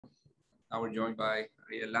Now we're joined by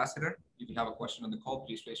Ariel Lassiter. If you have a question on the call,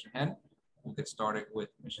 please raise your hand. We'll get started with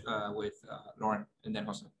Lauren and then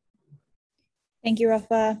Jose. Thank you,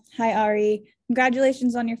 Rafa. Hi, Ari.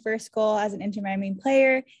 Congratulations on your first goal as an Inter Miami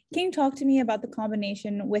player. Can you talk to me about the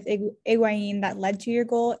combination with Higuain that led to your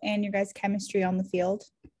goal and your guys' chemistry on the field?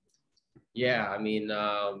 Yeah,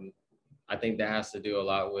 I think that has to do a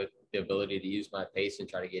lot with the ability to use my pace and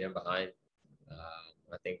try to get in behind.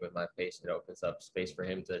 I think with my pace, it opens up space for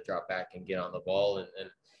him to drop back and get on the ball. And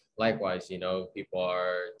likewise, teams are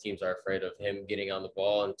afraid of him getting on the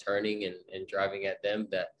ball and turning and driving at them,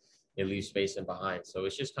 that it leaves space in behind. So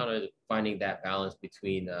it's just kind of finding that balance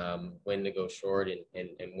between when to go short and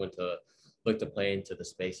when to look to play into the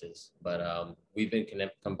spaces. But we've been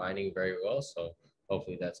combining very well. So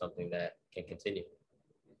hopefully that's something that can continue.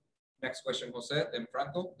 Next question, Jose, then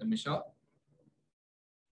Franco, then Michelle.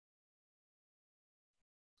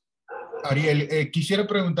 Ariel, quisiera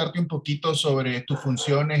preguntarte un poquito sobre tus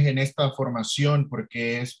funciones en esta formación,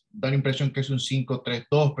 porque da la impresión que es un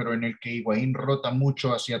 5-3-2, pero en el que Higuaín rota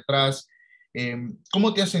mucho hacia atrás.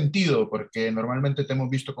 ¿Cómo te has sentido? Porque normalmente te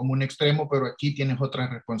hemos visto como un extremo, pero aquí tienes otras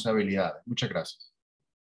responsabilidades. Muchas gracias.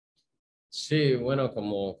 Sí, bueno,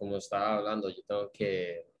 como estaba hablando, yo tengo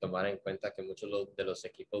que tomar en cuenta que muchos de los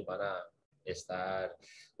equipos van a estar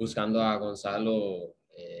buscando a Gonzalo,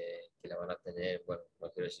 que le van a tener, bueno,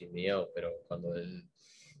 no quiero decir miedo, pero cuando le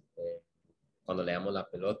damos la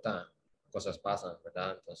pelota, cosas pasan,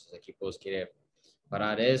 ¿verdad? Entonces equipos quieren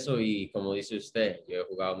parar eso y como dice usted, yo he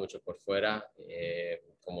jugado mucho por fuera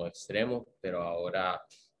como extremo, pero ahora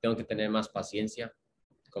tengo que tener más paciencia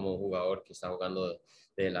como un jugador que está jugando de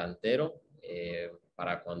delantero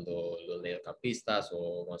para cuando los mediocampistas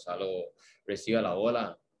o Gonzalo reciba la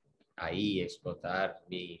bola, ahí explotar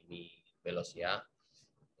mi velocidad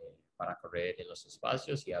para correr en los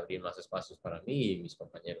espacios y abrir más espacios para mí y mis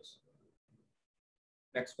compañeros.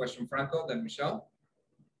 Next question, Franco, then Michelle.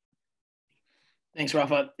 Thanks,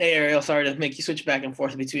 Rafa. Hey, Ariel, sorry to make you switch back and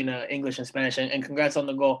forth between English and Spanish, and congrats on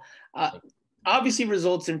the goal. Obviously,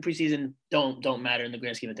 results in preseason don't matter in the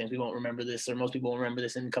grand scheme of things. We won't remember this, or most people won't remember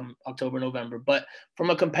this in come October, November. But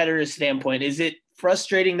from a competitor standpoint, is it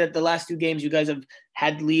frustrating that the last two games you guys have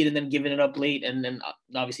had the lead and then given it up late, and then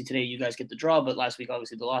obviously today you guys get the draw, but last week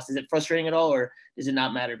obviously the loss? Is it frustrating at all, or does it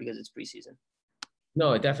not matter because it's preseason?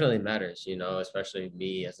 No, it definitely matters. Especially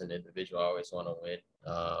me as an individual, I always want to win.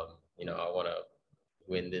 I want to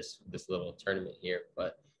win this little tournament here,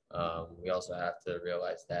 but we also have to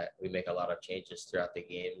realize that we make a lot of changes throughout the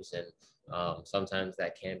games, and sometimes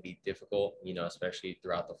that can be difficult, especially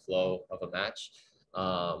throughout the flow of a match.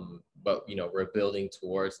 But we're building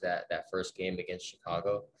towards that first game against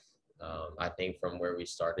Chicago. I think from where we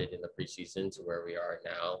started in the preseason to where we are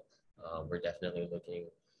now, we're definitely looking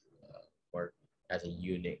more as a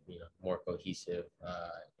unit, more cohesive,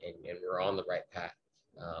 and we're on the right path.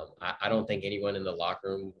 I don't think anyone in the locker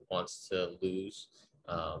room wants to lose.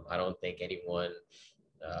 I don't think anyone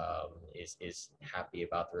is happy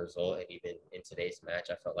about the result. And even in today's match,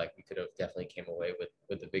 I felt like we could have definitely came away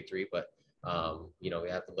with the victory. But, we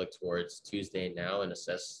have to look towards Tuesday now and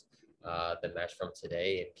assess the match from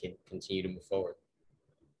today and can continue to move forward.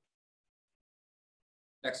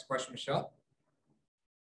 Next question, Michelle.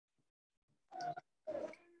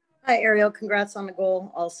 Hi, Ariel. Congrats on the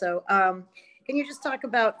goal also. Can you just talk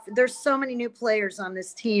about, there's so many new players on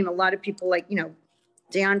this team. A lot of people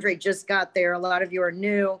DeAndre just got there. A lot of you are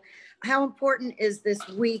new. How important is this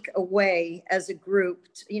week away as a group,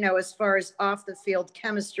 as far as off the field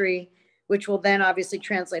chemistry, which will then obviously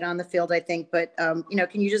translate on the field, I think. But,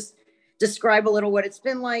 can you just describe a little what it's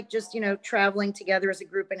been like, just, traveling together as a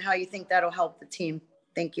group and how you think that'll help the team?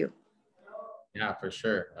 Thank you. Yeah, for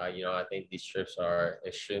sure. I think these trips are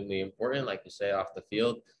extremely important, like you say, off the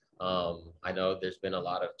field. I know there's been a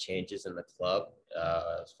lot of changes in the club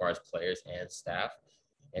as far as players and staff.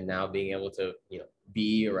 And now being able to,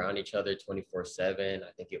 be around each other 24/7,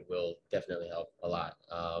 I think it will definitely help a lot.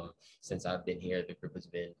 Since I've been here, the group has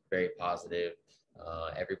been very positive.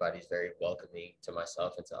 Everybody's very welcoming to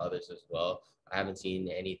myself and to others as well. I haven't seen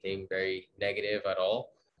anything very negative at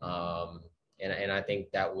all. And I think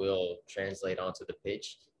that will translate onto the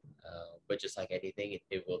pitch. But just like anything,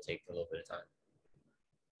 it will take a little bit of time.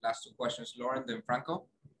 Last two questions, Lauren, then Franco.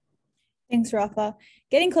 Thanks, Rafa.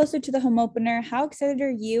 Getting closer to the home opener, how excited are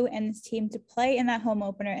you and this team to play in that home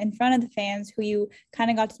opener in front of the fans who you kind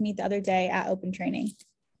of got to meet the other day at open training?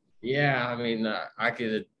 Yeah,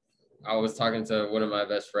 I was talking to one of my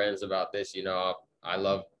best friends about this. I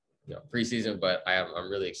love preseason, but I'm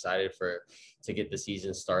really excited to get the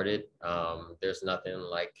season started. There's nothing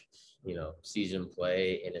like season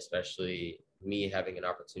play, and especially me having an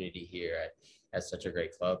opportunity here at such a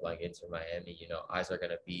great club like Inter Miami, you know, eyes are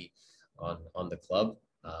going to be on the club,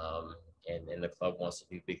 and the club wants to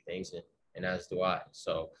do big things, and as do I.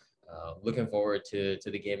 So looking forward to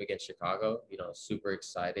the game against Chicago, you know, super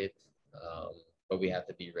excited, but we have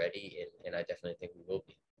to be ready, and I definitely think we will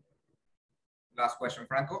be. Last question,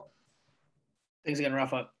 Franco. Thanks again,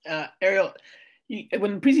 Rafa. Ariel,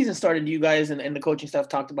 when preseason started, you guys and the coaching staff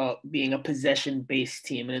talked about being a possession-based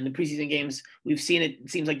team. And in the preseason games, we've seen it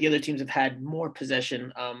seems like the other teams have had more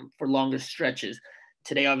possession for longer stretches.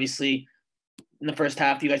 Today, obviously, in the first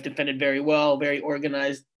half, you guys defended very well, very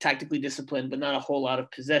organized, tactically disciplined, but not a whole lot of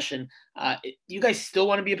possession. You guys still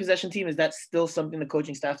want to be a possession team? Is that still something the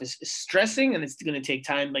coaching staff is stressing, and it's going to take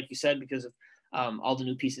time, like you said, because of all the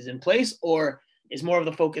new pieces in place? Or is more of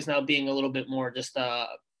the focus now being a little bit more just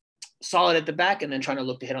solid at the back and then trying to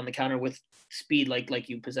look to hit on the counter with speed like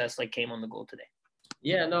you possess, like came on the goal today?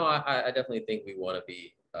 Yeah, no, I definitely think we want to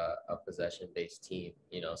be a possession-based team.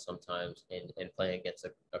 You know, sometimes in playing against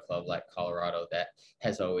a club like Colorado that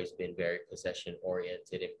has always been very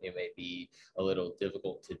possession-oriented, it may be a little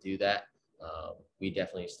difficult to do that. We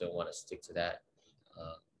definitely still want to stick to that.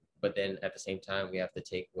 But then at the same time, we have to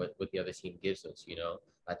take what the other team gives us. You know,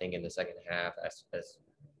 I think in the second half, as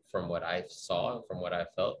from what I saw and from what I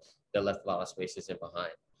felt, they left a lot of spaces in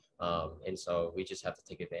behind. And so we just have to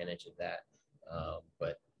take advantage of that.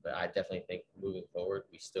 But I definitely think moving forward,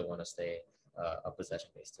 we still want to stay a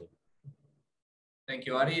possession-based team. Thank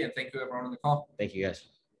you, Ari, and thank you everyone on the call. Thank you, guys.